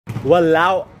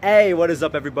Walao, hey, what is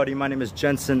up everybody? My name is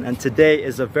Jensen and today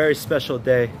is a very special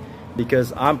day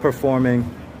because I'm performing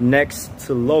next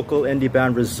to local indie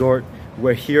band Resort.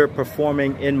 We're here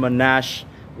performing in Monash.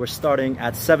 We're starting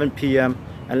at 7 p.m.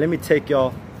 and let me take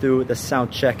y'all through the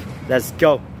sound check. Let's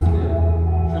go.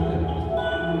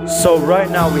 So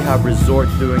right now we have Resort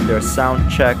doing their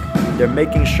sound check. They're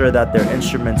making sure that their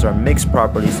instruments are mixed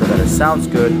properly so that it sounds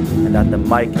good and that the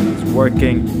mic is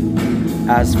working.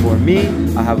 As for me,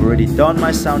 I have already done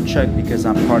my sound check because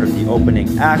I'm part of the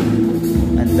opening act,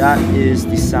 and that is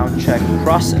the sound check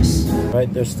process.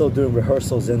 Right, they're still doing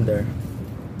rehearsals in there.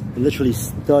 Literally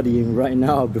studying right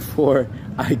now before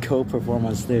I go perform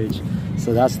on stage.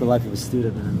 So that's the life of a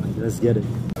student, man. Like, let's get it.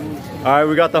 All right,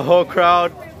 we got the whole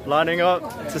crowd lining up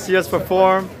to see us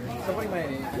perform.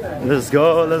 Let's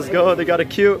go, let's go. They got a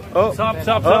cue. Oh, stop.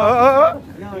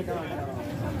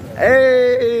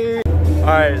 Hey. All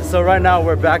right, so right now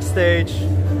we're backstage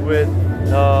with,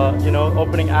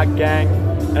 opening act gang,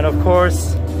 and of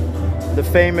course, the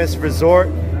famous Resort.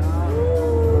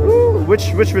 Woo.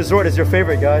 Which resort is your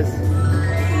favorite, guys?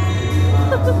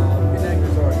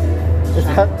 Is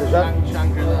that?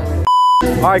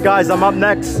 All right, guys, I'm up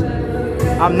next.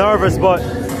 I'm nervous, but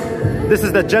this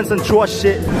is the Jensen Chua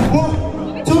shit.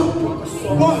 1,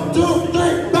 2,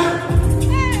 3, back.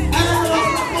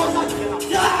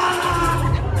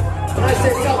 When I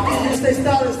say South Key, you stay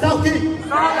styling. South Key.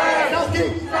 South Key.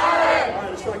 All right,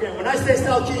 let's try again. When I say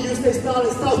South Key, you stay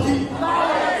styling. South Key.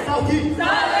 South Key.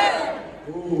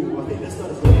 Ooh, I think this one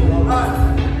is really all right.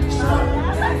 Shut.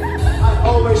 I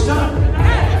always shut.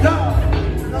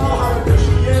 Yeah. Know how to push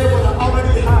you in when I'm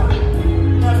already hot.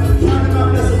 And I'm counting my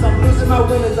blessings, I'm losing my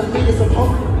winnings, I'm needing some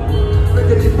hope.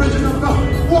 Breaking these bridges, I'm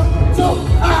going. 1, 2,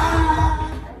 ah!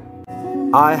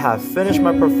 I have finished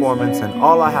my performance and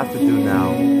all I have to do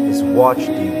now is watch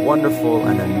the wonderful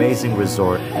and amazing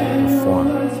Resort perform.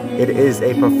 It is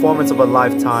a performance of a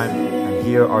lifetime, and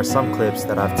here are some clips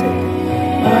that I've taken.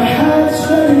 My heart's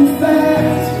running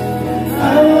fast,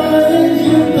 I wanted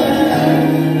you back,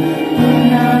 but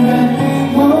now that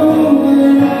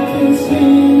moment I can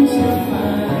seem to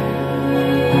find.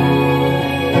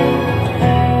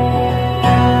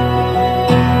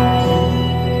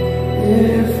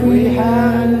 If we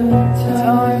had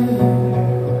time.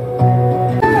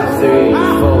 3, 4.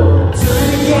 Do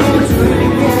it again, do it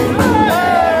again.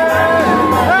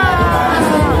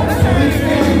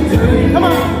 Come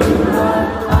on.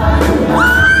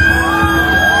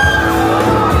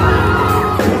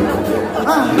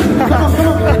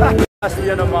 That's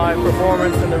the end of my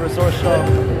performance in the Resort show.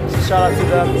 So shout out to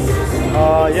them.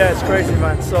 Yeah, it's crazy,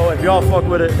 man. So if y'all fuck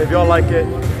with it, if y'all like it,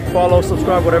 follow,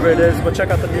 subscribe, whatever it is, but check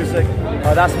out the music.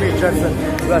 That's me, Jensen.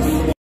 Bless.